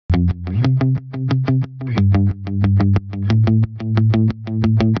Hello,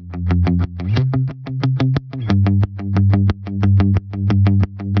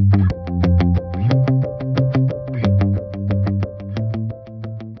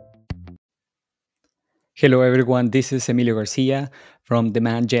 everyone. This is Emilio Garcia from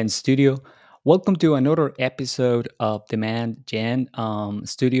Demand Gen Studio. Welcome to another episode of Demand Gen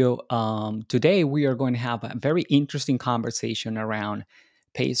Studio. Today, we are going to have a very interesting conversation around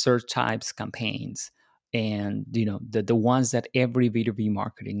paid search types, campaigns, and the ones that every B2B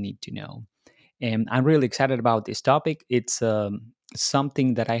marketing need to know. And I'm really excited about this topic. It's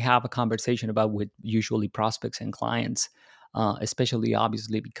something that I have a conversation about with usually prospects and clients, especially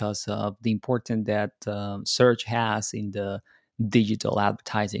obviously because of the importance that search has in the digital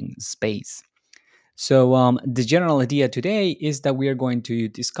advertising space. So, the general idea today is that we are going to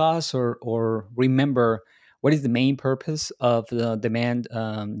discuss or remember what is the main purpose of the demand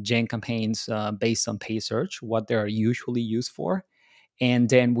gen campaigns based on paid search, what they are usually used for, and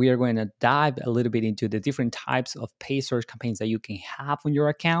then we are going to dive a little bit into the different types of paid search campaigns that you can have on your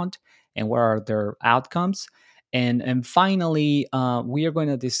account and what are their outcomes. And finally, we are going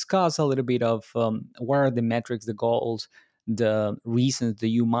to discuss a little bit of what are the metrics, the goals, the reasons that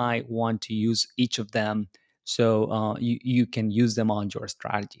you might want to use each of them so you can use them on your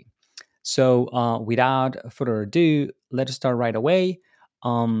strategy. So, without further ado, let's start right away.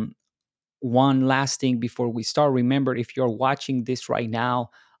 Um, One last thing before we start, remember, if you're watching this right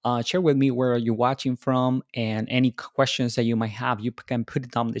now, share with me where you're watching from, and any questions that you might have, you can put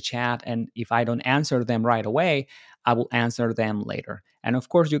it on the chat, and if I don't answer them right away, I will answer them later. And of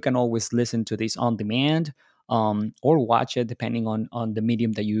course, you can always listen to this on demand, or watch it depending on the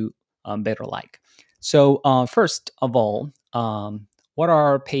medium that you better like. So, first of all, what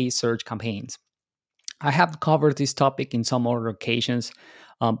are paid search campaigns? I have covered this topic in some other occasions,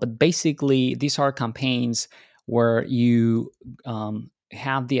 but basically, these are campaigns where you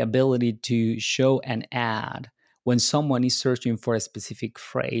have the ability to show an ad when someone is searching for a specific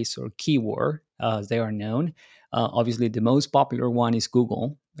phrase or keyword, as they are known. Obviously, the most popular one is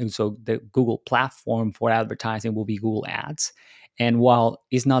Google. And so, the Google platform for advertising will be Google Ads. And while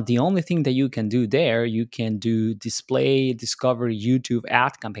it's not the only thing that you can do there, you can do display, discovery, YouTube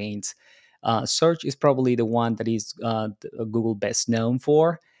ad campaigns. Search is probably the one that is Google best known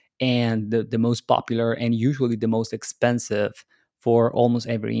for, and the most popular and usually the most expensive for almost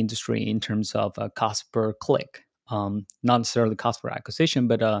every industry in terms of cost per click. Not necessarily cost per acquisition,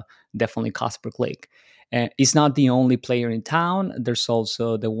 but definitely cost per click. And it's not the only player in town. There's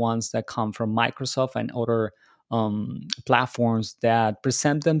also the ones that come from Microsoft and other platforms that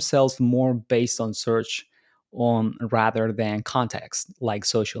present themselves more based on search rather than context, like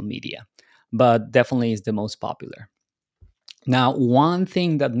social media, but definitely is the most popular. Now, one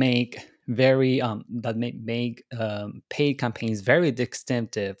thing that make paid campaigns very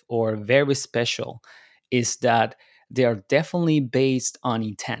distinctive or very special is that they are definitely based on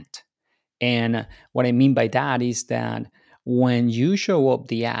intent. And what I mean by that is that when you show up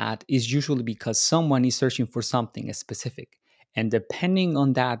the ad is usually because someone is searching for something specific. And depending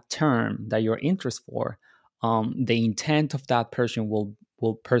on that term that you're interested for, the intent of that person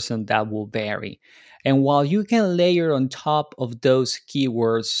that will vary. And while you can layer on top of those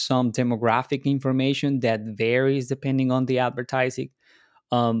keywords some demographic information that varies depending on the advertising,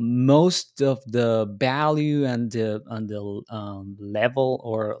 most of the value and the level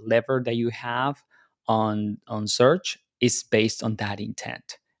or lever that you have on search is based on that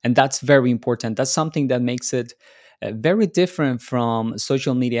intent, and that's very important. That's something that makes it very different from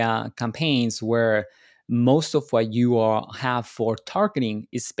social media campaigns where most of what you have for targeting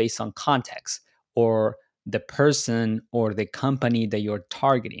is based on context or the person or the company that you're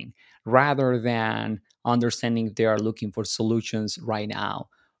targeting rather than understanding if they are looking for solutions right now.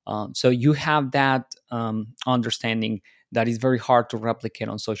 So you have that understanding that is very hard to replicate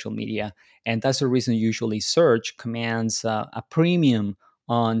on social media, and that's the reason usually search commands a premium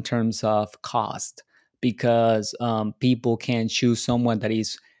on terms of cost because people can choose someone that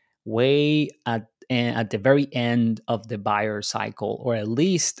is way at the very end of the buyer cycle, or at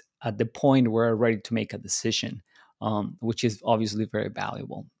least at the point where we're ready to make a decision, which is obviously very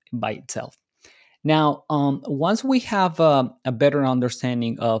valuable by itself. Now, once we have a better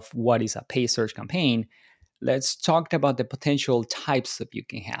understanding of what is a paid search campaign, let's talk about the potential types that you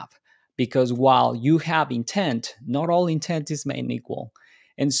can have. Because while you have intent, not all intent is made equal.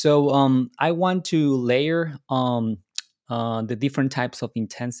 And so I want to layer the different types of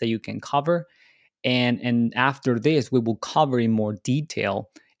intents that you can cover. And after this, we will cover in more detail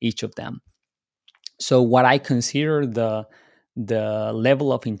each of them. So what I consider the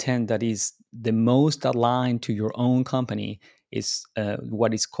level of intent that is the most aligned to your own company is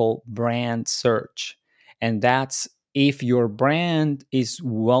what is called brand search. And that's if your brand is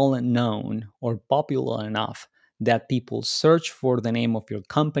well known or popular enough that people search for the name of your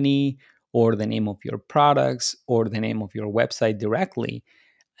company or the name of your products or the name of your website directly,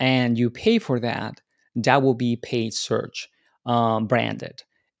 and you pay for that, that will be paid search, branded,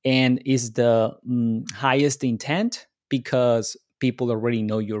 and is the highest intent because people already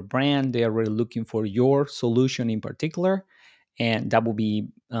know your brand. They are already looking for your solution in particular, and that will be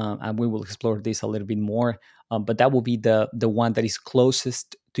and we will explore this a little bit more. But that will be the one that is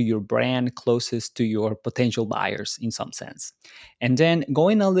closest to your brand, closest to your potential buyers in some sense. And then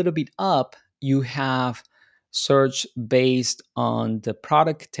going a little bit up, you have search based on the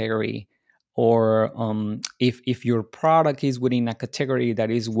product category, or if your product is within a category that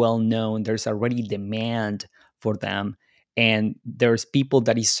is well known, there's already demand for them, and there's people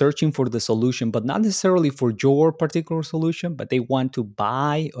that is searching for the solution but not necessarily for your particular solution, but they want to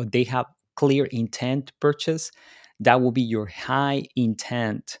buy or they have clear intent to purchase. That will be your high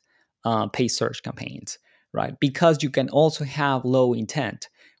intent paid search campaigns, right? Because you can also have low intent,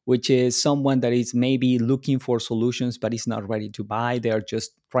 which is someone that is maybe looking for solutions but is not ready to buy. They are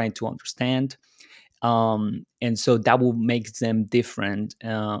just trying to understand, and so that will make them different,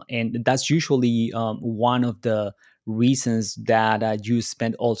 and that's usually one of the reasons that you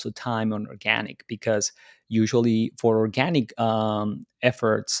spend also time on organic, because usually for organic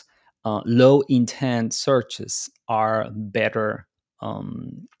efforts, low intent searches are better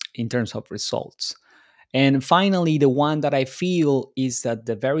in terms of results. And finally, the one that I feel is at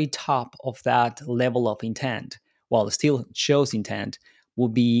the very top of that level of intent, while it still shows intent, will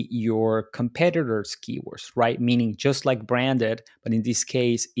be your competitors' keywords, right? Meaning just like branded, but in this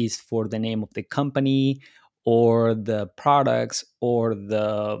case is for the name of the company or the products or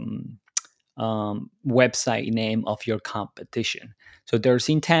the website name of your competition. So there's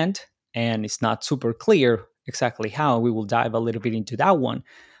intent, and it's not super clear exactly how. We will dive a little bit into that one,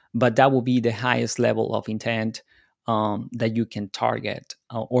 but that will be the highest level of intent that you can target,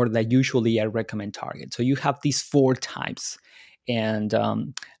 or that usually I recommend target. So you have these four types, and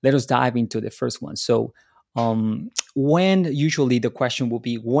let us dive into the first one. So when usually the question will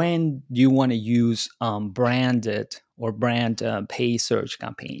be, when do you want to use branded or brand pay search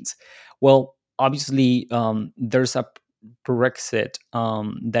campaigns? Well, obviously, there's a prerequisite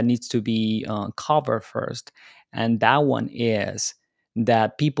that needs to be covered first, and that one is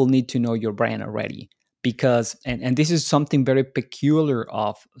that people need to know your brand already. Because and this is something very peculiar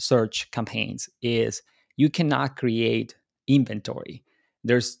of search campaigns, is you cannot create inventory.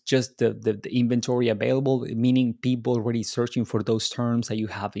 There's just the inventory available, meaning people already searching for those terms that you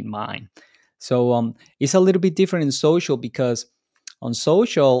have in mind. So it's a little bit different in social, because on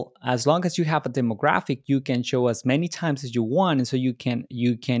social, as long as you have a demographic, you can show as many times as you want, and so you can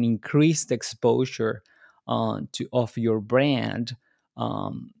increase the exposure to of your brand,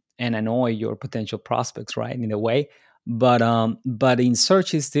 and annoy your potential prospects, right, in a way. But in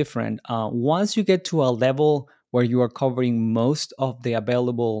search is different. Once you get to a level where you are covering most of the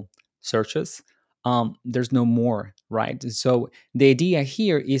available searches, there's no more, right? So the idea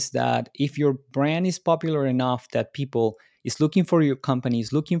here is that if your brand is popular enough that people is looking for your company,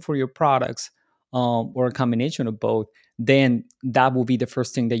 is looking for your products, or a combination of both, then that will be the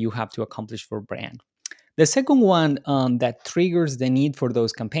first thing that you have to accomplish for brand. The second one that triggers the need for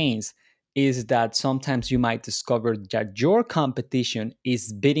those campaigns is that sometimes you might discover that your competition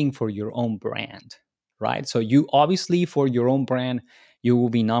is bidding for your own brand, right? So you obviously, for your own brand, you will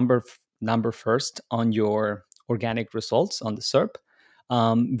be number first on your organic results on the SERP.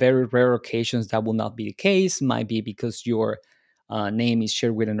 Very rare occasions that will not be the case. Might be because your name is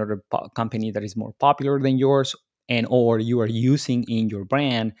shared with another company that is more popular than yours, and or you are using in your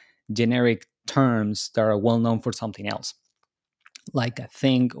brand generic terms that are well known for something else, like a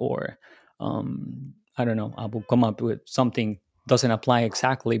thing, or I don't know. I will come up with something doesn't apply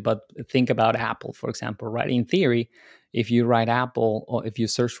exactly, but think about Apple, for example, right? In theory, if you write Apple or if you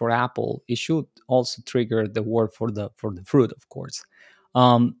search for Apple, it should also trigger the word for the fruit, of course.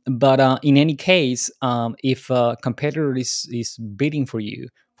 But in any case, if a competitor is bidding for you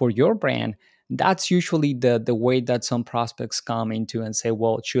for your brand, that's usually the way that some prospects come into and say,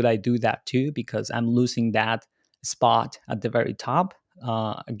 well, should I do that too? Because I'm losing that spot at the very top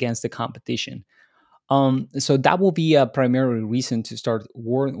against the competition. So that will be a primary reason to start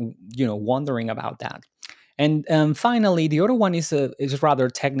wondering about that. And finally, the other one is rather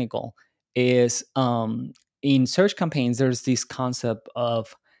technical. Is in search campaigns, there's this concept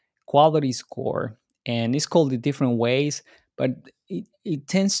of quality score, and it's called in different ways. but it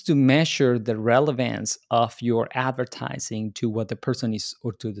tends to measure the relevance of your advertising to what the person is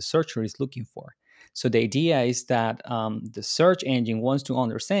or to the searcher is looking for. So the idea is that the search engine wants to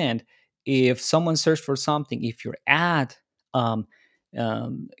understand if someone searched for something, if your ad um,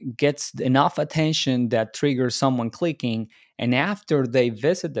 gets enough attention that triggers someone clicking, and after they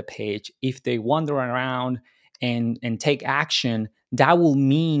visit the page, if they wander around and take action, that will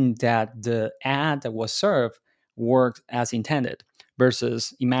mean that the ad that was served worked as intended.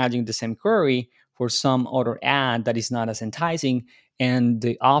 Versus imagine the same query for some other ad that is not as enticing, and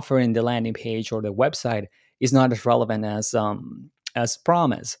the offer in the landing page or the website is not as relevant as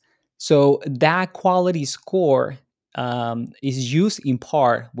promised. So that quality score is used in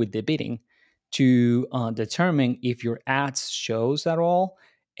part with the bidding to determine if your ads shows at all,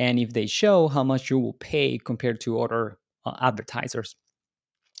 and if they show, how much you will pay compared to other advertisers.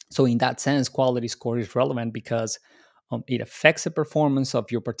 So in that sense, quality score is relevant because it affects the performance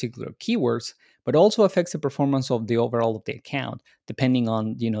of your particular keywords, but also affects the performance of the overall of the account, depending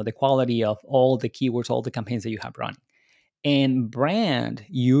on the quality of all the keywords, all the campaigns that you have running. And brand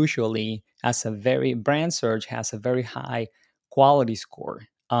search has a very high quality score,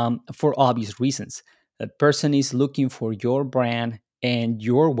 for obvious reasons. A person is looking for your brand, and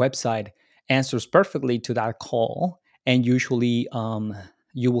your website answers perfectly to that call, and usually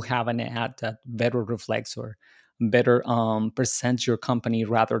you will have an ad that better reflects or better presents your company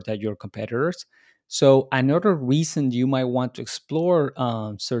rather than your competitors. So another reason you might want to explore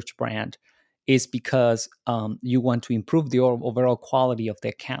search brand is because you want to improve the overall quality of the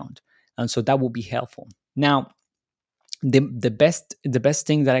account, and so that will be helpful. Now, the best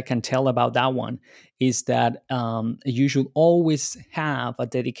thing that I can tell about that one is that you should always have a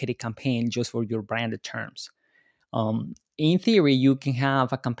dedicated campaign just for your branded terms. In theory, you can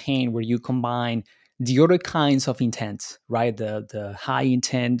have a campaign where you combine the other kinds of intents, right? The high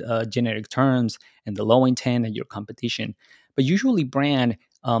intent generic terms and the low intent and your competition. But usually, brand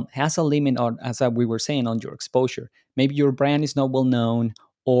has a limit on, as we were saying, on your exposure. Maybe your brand is not well known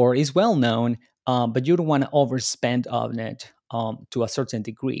or is well known, but you don't want to overspend on it to a certain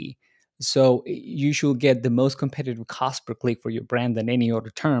degree. So you should get the most competitive cost per click for your brand than any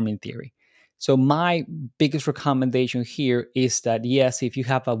other term in theory. So my biggest recommendation here is that yes, if you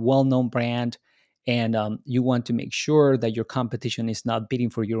have a well-known brand and you want to make sure that your competition is not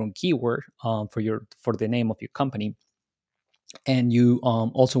bidding for your own keyword for the name of your company, and you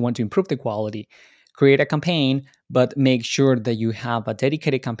also want to improve the quality, create a campaign, but make sure that you have a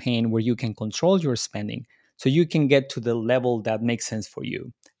dedicated campaign where you can control your spending so you can get to the level that makes sense for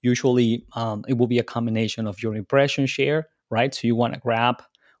you. Usually, it will be a combination of your impression share, right? So you want to grab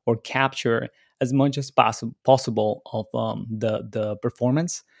or capture as much as possible of the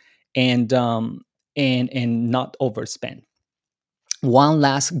performance, and and not overspend. One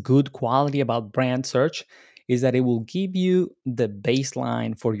last good quality about brand search is that it will give you the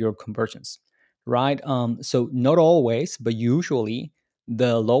baseline for your conversions, right? So not always, but usually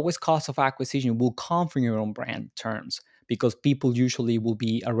the lowest cost of acquisition will come from your own brand terms, because people usually will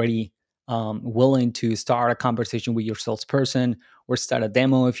be already willing to start a conversation with your salesperson or start a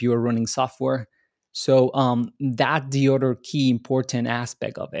demo if you are running software. So that's the other key important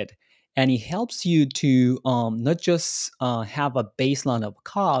aspect of it, and it helps you to not just have a baseline of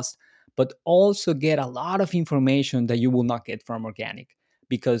cost, but also get a lot of information that you will not get from organic,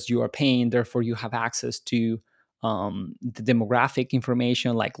 because you are paying. Therefore, you have access to the demographic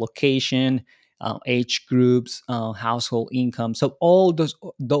information like location, age groups, household income. So all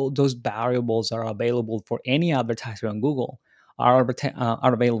those variables are available for any advertiser on Google. Are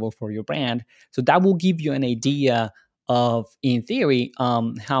available for your brand, so that will give you an idea of, in theory,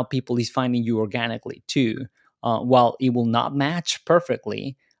 how people is finding you organically too. While it will not match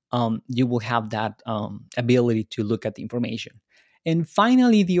perfectly, you will have that ability to look at the information. And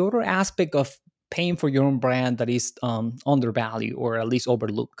finally, the other aspect of paying for your own brand that is undervalued or at least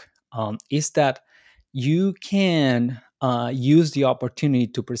overlooked is that you can use the opportunity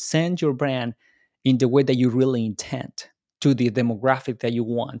to present your brand in the way that you really intend, to the demographic that you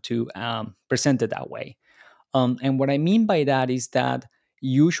want to present it that way. And what I mean by that is that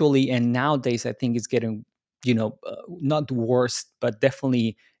usually, and nowadays, I think it's getting, not worse, but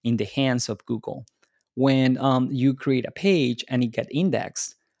definitely in the hands of Google. When you create a page and it get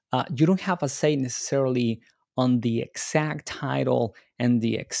indexed, you don't have a say necessarily on the exact title and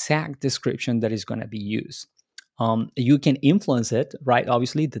the exact description that is going to be used. You can influence it, right?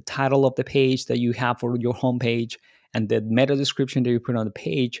 Obviously, the title of the page that you have for your homepage and the meta description that you put on the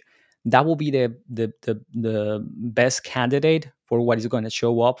page, that will be the best candidate for what is going to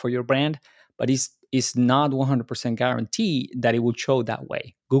show up for your brand. But it's is not 100% guarantee that it will show that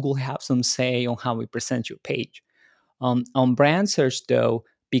way. Google has some say on how it presents your page. On brand search, though,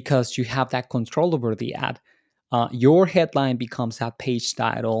 because you have that control over the ad, your headline becomes that page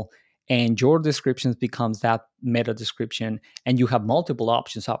title, and your descriptions becomes that meta description, and you have multiple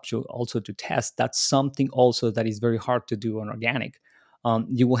options also to test. That's something also that is very hard to do on organic.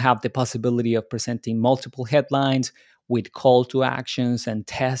 You will have the possibility of presenting multiple headlines with call to actions and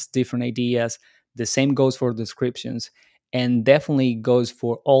test different ideas. The same goes for descriptions, and definitely goes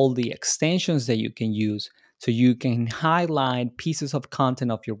for all the extensions that you can use, so you can highlight pieces of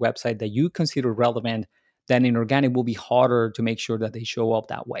content of your website that you consider relevant, that in organic will be harder to make sure that they show up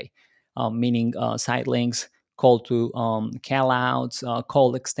that way. Meaning site links, call to call outs,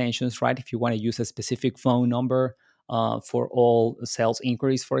 call extensions, right? If you want to use a specific phone number for all sales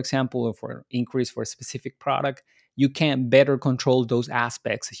inquiries, for example, or for inquiries for a specific product, you can better control those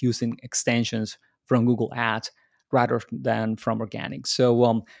aspects using extensions from Google Ads rather than from organic.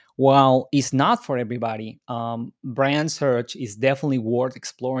 So while it's not for everybody, brand search is definitely worth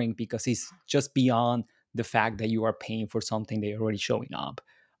exploring because it's just beyond the fact that you are paying for something they're already showing up.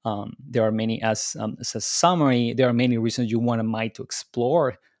 There are many, as a summary, there are many reasons you want to might to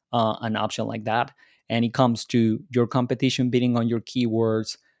explore an option like that. And it comes to your competition bidding on your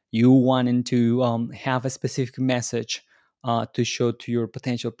keywords, you wanting to have a specific message to show to your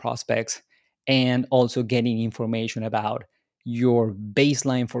potential prospects, and also getting information about your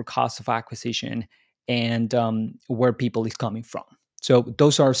baseline for cost of acquisition and where people is coming from. So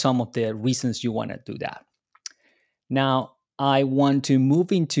those are some of the reasons you want to do that. Now, I want to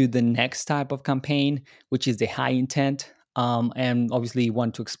move into the next type of campaign, which is the high intent, and obviously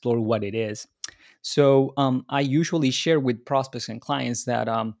want to explore what it is. So I usually share with prospects and clients that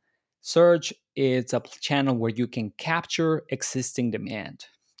search is a channel where you can capture existing demand.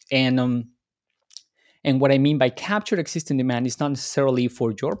 And what I mean by capture existing demand is not necessarily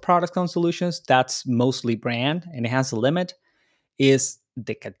for your products and solutions. That's mostly brand and it has a limit. Is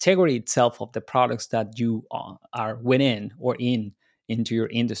the category itself of the products that you are within or into your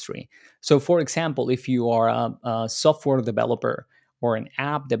industry. So, for example, if you are a software developer or an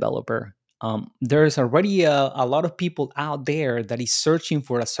app developer, there's already a lot of people out there that is searching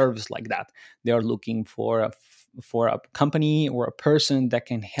for a service like that. They are looking for a company or a person that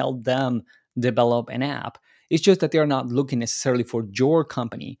can help them develop an app. It's just that they're not looking necessarily for your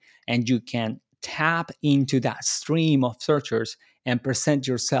company, and you can tap into that stream of searchers and present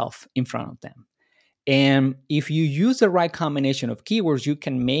yourself in front of them. And if you use the right combination of keywords, you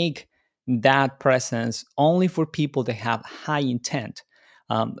can make that presence only for people that have high intent.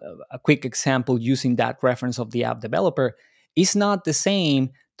 A quick example using that reference of the app developer is not the same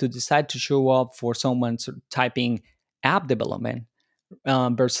to decide to show up for someone typing app development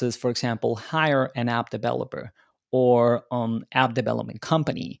versus, for example, hire an app developer or app development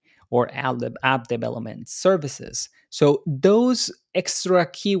company or app development services. So those extra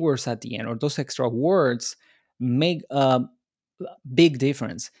keywords at the end or those extra words make a big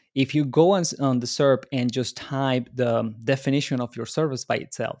difference. If you go on the SERP and just type the definition of your service by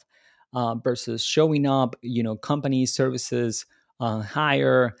itself versus showing up, companies, services,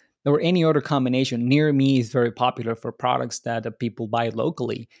 hire, or any other combination. Near me is very popular for products that people buy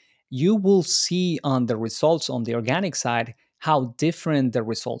locally. You will see on the results on the organic side how different the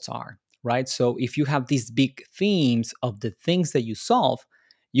results are, right? So if you have these big themes of the things that you solve,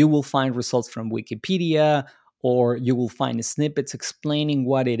 you will find results from Wikipedia, or you will find snippets explaining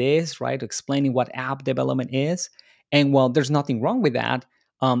what it is, right? Explaining what app development is. And while there's nothing wrong with that,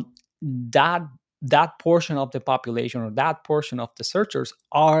 that that portion of the population or that portion of the searchers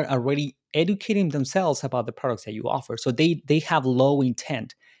are already educating themselves about the products that you offer. So they have low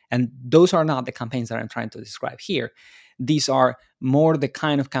intent. And those are not the campaigns that I'm trying to describe here. These are more the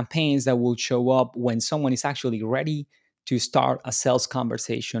kind of campaigns that will show up when someone is actually ready to start a sales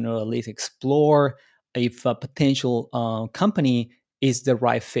conversation or at least explore if a potential company is the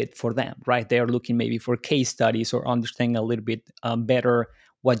right fit for them, right? They are looking maybe for case studies or understanding a little bit better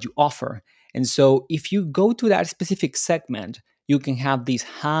what you offer. And so if you go to that specific segment, you can have these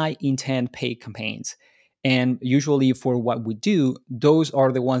high intent paid campaigns. And usually for what we do, those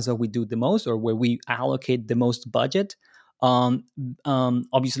are the ones that we do the most or where we allocate the most budget.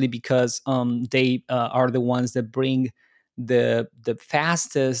 Obviously, because they are the ones that bring the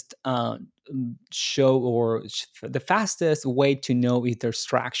fastest show or the fastest way to know if there's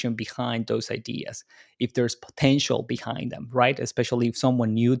traction behind those ideas, if there's potential behind them, right? Especially if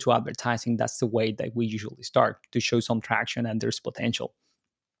someone new to advertising, that's the way that we usually start to show some traction and there's potential.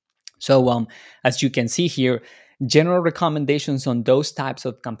 So as you can see here, general recommendations on those types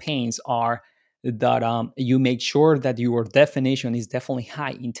of campaigns are that you make sure that your definition is definitely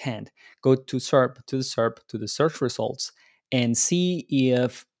high intent. Go to SERP to the search results and see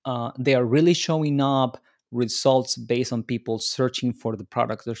if they are really showing up results based on people searching for the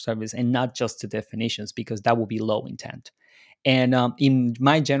product or service and not just the definitions, because that will be low intent. And in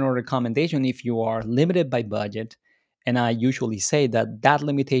my general recommendation, if you are limited by budget, and I usually say that that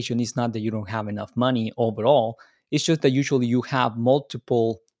limitation is not that you don't have enough money overall, it's just that usually you have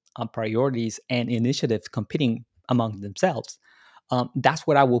multiple priorities and initiatives competing among themselves. That's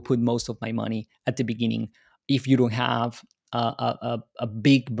where I will put most of my money at the beginning. If you don't have a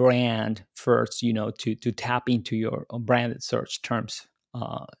big brand first, to tap into your branded search terms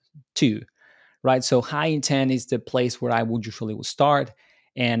too, right? So high intent is the place where I would usually will start.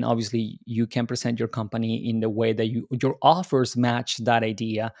 And obviously, you can present your company in the way that your offers match that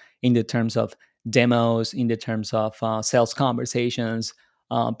idea in the terms of demos, in the terms of sales conversations,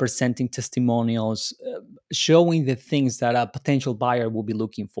 presenting testimonials, showing the things that a potential buyer will be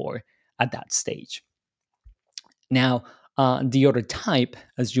looking for at that stage. Now, the other type,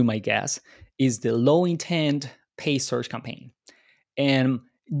 as you might guess, is the low intent paid search campaign. And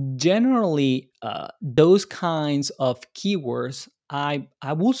generally, those kinds of keywords, I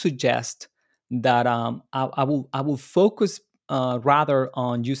will suggest that I will focus rather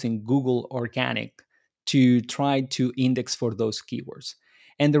on using Google Organic to try to index for those keywords.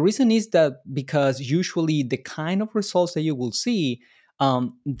 And the reason is that because usually the kind of results that you will see,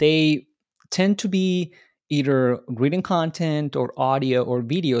 they tend to be either written content or audio or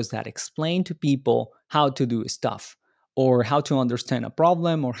videos that explain to people how to do stuff, or how to understand a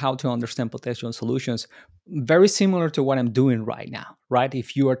problem, or how to understand potential solutions. Very similar to what I'm doing right now, right?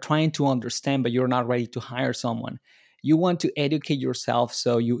 If you are trying to understand but you're not ready to hire someone, you want to educate yourself,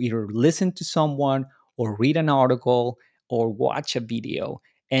 so you either listen to someone or read an article or watch a video.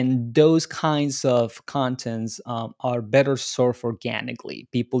 And those kinds of contents are better served organically.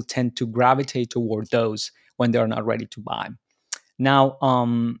 People tend to gravitate toward those when they're not ready to buy. Now,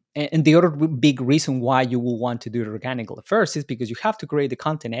 and the other big reason why you will want to do it organically first is because you have to create the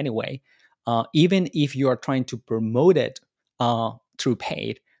content anyway, even if you are trying to promote it through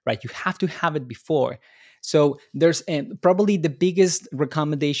paid, right? You have to have it before. So there's probably the biggest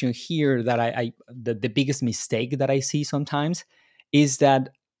recommendation here that the biggest mistake that I see sometimes is that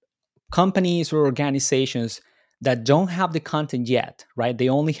companies or organizations that don't have the content yet, right? They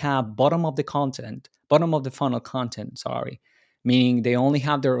only have bottom of the funnel content, sorry, meaning they only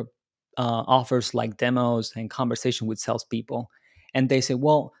have their offers like demos and conversation with salespeople. And they say,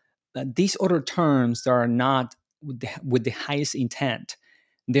 well, these other terms that are not with the highest intent,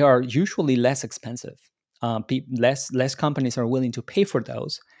 they are usually less expensive. Less companies are willing to pay for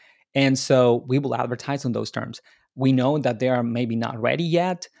those, and so we will advertise on those terms. We know that they are maybe not ready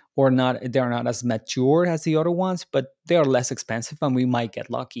yet, or not they are not as mature as the other ones, but they are less expensive and we might get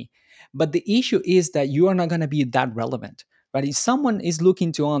lucky. But the issue is that you are not going to be that relevant, right? If someone is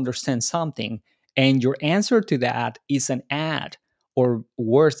looking to understand something and your answer to that is an ad, or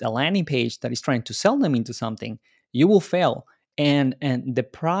worse, a landing page that is trying to sell them into something, you will fail. And the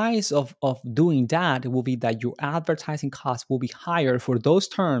price of doing that will be that your advertising costs will be higher for those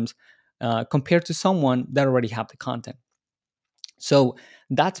terms compared to someone that already have the content. So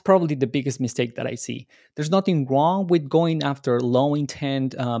that's probably the biggest mistake that I see. There's nothing wrong with going after low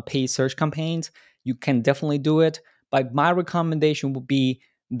intent paid search campaigns. You can definitely do it. But my recommendation would be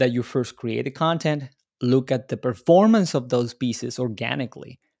that you first create the content, look at the performance of those pieces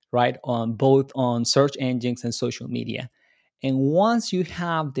organically, right? On both on search engines and social media. And once you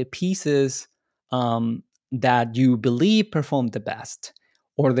have the pieces that you believe perform the best,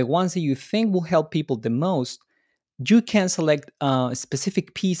 or the ones that you think will help people the most, you can select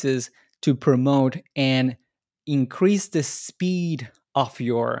specific pieces to promote and increase the speed of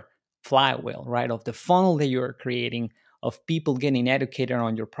your flywheel, right? Of the funnel that you're creating, of people getting educated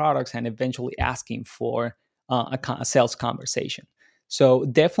on your products and eventually asking for a sales conversation. So,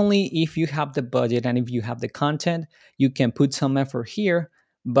 definitely, if you have the budget and if you have the content, you can put some effort here.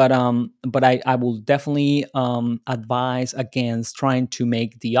 But I will definitely advise against trying to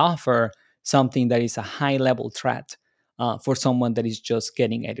make the offer something that is a high level threat for someone that is just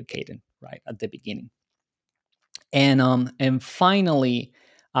getting educated right at the beginning. And finally,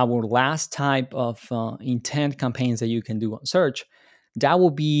 our last type of intent campaigns that you can do on search, that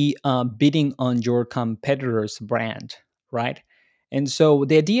will be bidding on your competitor's brand, right? And so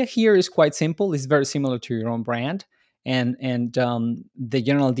the idea here is quite simple. It's very similar to your own brand, and the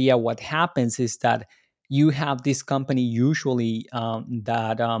general idea what happens is that you have this company usually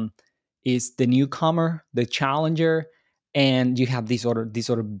that is the newcomer, the challenger, and you have this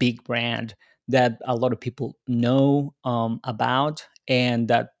other big brand that a lot of people know about, and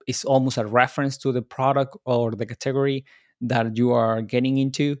that is almost a reference to the product or the category that you are getting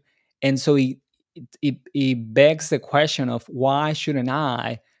into. And so it begs the question of, why shouldn't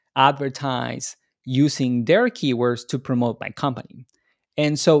I advertise using their keywords to promote my company?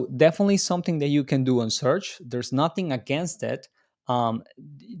 And so definitely something that you can do on search. There's nothing against it. um,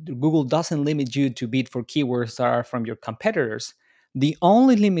 Google doesn't limit you to bid for keywords that are from your competitors. The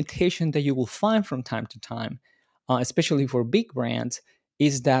only limitation that you will find from time to time, especially for big brands,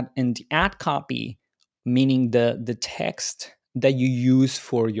 is that in the ad copy, meaning the text that you use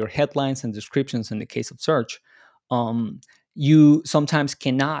for your headlines and descriptions in the case of search, um, you sometimes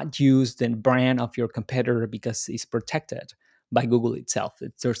cannot use the brand of your competitor because it's protected by Google itself.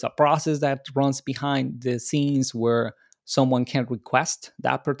 There's a process that runs behind the scenes where someone can request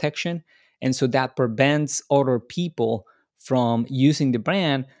that protection. And so that prevents other people from using the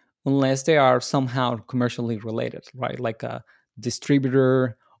brand unless they are somehow commercially related, right? Like a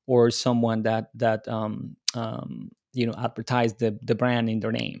distributor or someone that advertise the brand in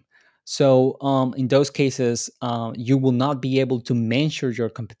their name. So in those cases, you will not be able to measure your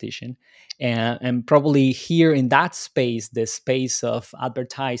competition, and probably here in that space, the space of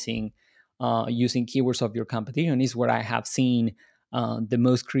advertising using keywords of your competition, is where I have seen the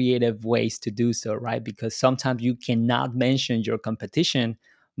most creative ways to do so, right? Because sometimes you cannot mention your competition,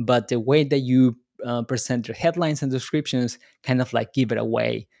 but the way that you present your headlines and descriptions kind of like give it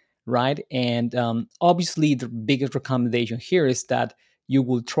away, right? And obviously, the biggest recommendation here is that you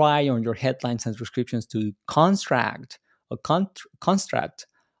will try on your headlines and descriptions to construct the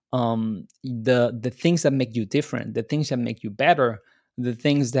things that make you different, the things that make you better, the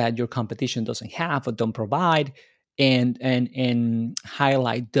things that your competition doesn't have or don't provide, and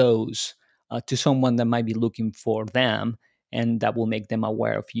highlight those to someone that might be looking for them, and that will make them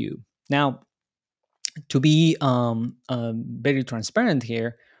aware of you. Now, to be very transparent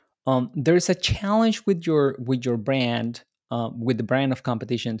here, there is a challenge with your brand, with the brand of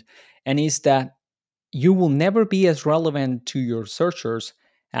competition, and is that you will never be as relevant to your searchers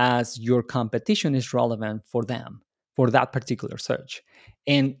as your competition is relevant for them, for that particular search.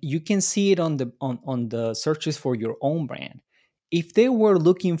 And you can see it on the searches for your own brand. If they were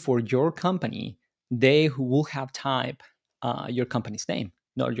looking for your company, they will have typed your company's name,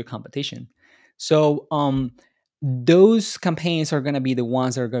 not your competition. So those campaigns are going to be the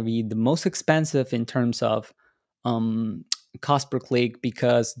ones that are going to be the most expensive in terms of um, cost per click,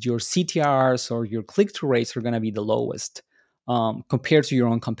 because your CTRs or your click through rates are going to be the lowest compared to your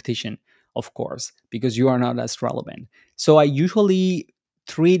own competition, of course, because you are not as relevant. So I usually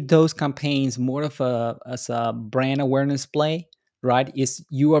treat those campaigns more of a as a brand awareness play, right? Is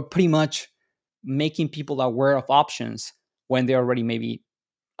you are pretty much making people aware of options when they're already maybe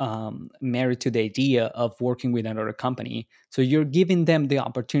married to the idea of working with another company. So you're giving them the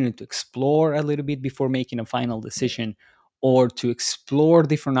opportunity to explore a little bit before making a final decision, or to explore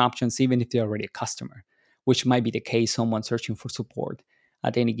different options, even if they're already a customer, which might be the case someone searching for support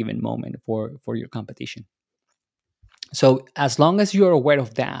at any given moment for your competition. So as long as you're aware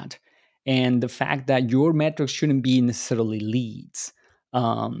of that, and the fact that your metrics shouldn't be necessarily leads,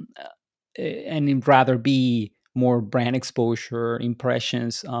 um, and it rather be more brand exposure,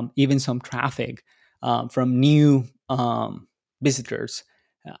 impressions, even some traffic from new visitors,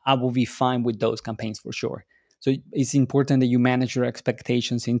 I will be fine with those campaigns for sure. So it's important that you manage your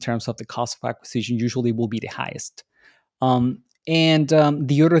expectations in terms of the cost of acquisition. Usually, will be the highest. And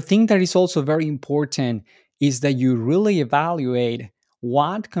the other thing that is also very important is that you really evaluate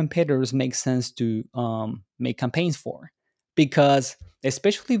what competitors make sense to make campaigns for. Because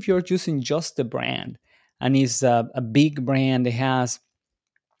especially if you're using just the brand, and it's a big brand that has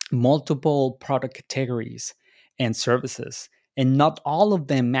multiple product categories and services, and not all of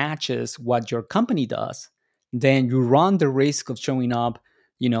them matches what your company does, then you run the risk of showing up,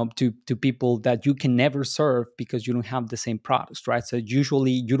 to people that you can never serve because you don't have the same products, right? So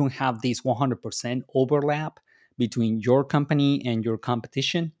usually you don't have this 100% overlap between your company and your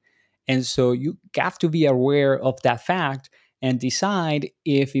competition. And so you have to be aware of that fact and decide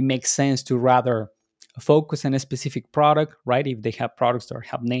if it makes sense to rather focus on a specific product, right? If they have products that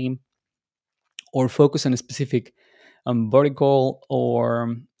have name, or focus on a specific vertical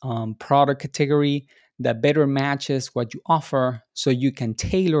or product category that better matches what you offer, so you can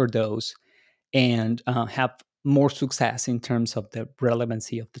tailor those and have more success in terms of the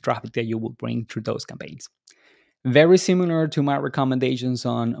relevancy of the traffic that you will bring through those campaigns. Very similar to my recommendations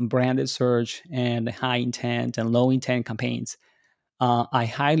on branded search and high intent and low intent campaigns. I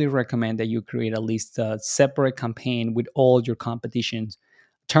highly recommend that you create at least a separate campaign with all your competition's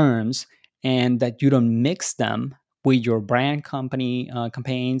terms, and that you don't mix them with your brand company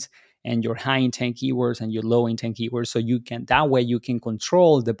campaigns and your high intent keywords and your low intent keywords. So you can, that way you can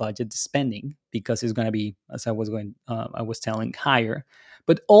control the budget spending, because it's going to be, as I was telling, higher.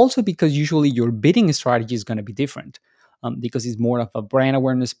 But also because usually your bidding strategy is going to be different, because it's more of a brand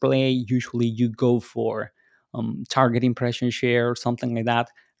awareness play. Usually you go for target impression share or something like that,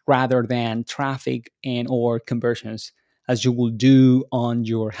 rather than traffic and or conversions, as you will do on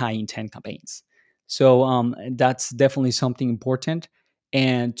your high intent campaigns. So that's definitely something important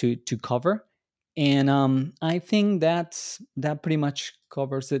and to cover. And I think that pretty much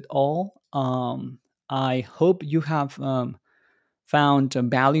covers it all. I hope you have found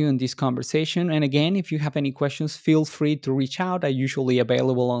value in this conversation. And again, if you have any questions, feel free to reach out. I'm usually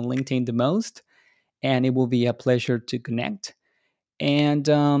available on LinkedIn the most, and it will be a pleasure to connect. And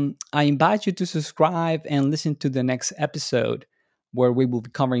I invite you to subscribe and listen to the next episode, where we will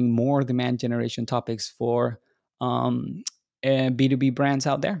be covering more demand generation topics for um, B2B brands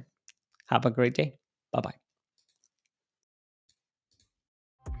out there. Have a great day. Bye bye.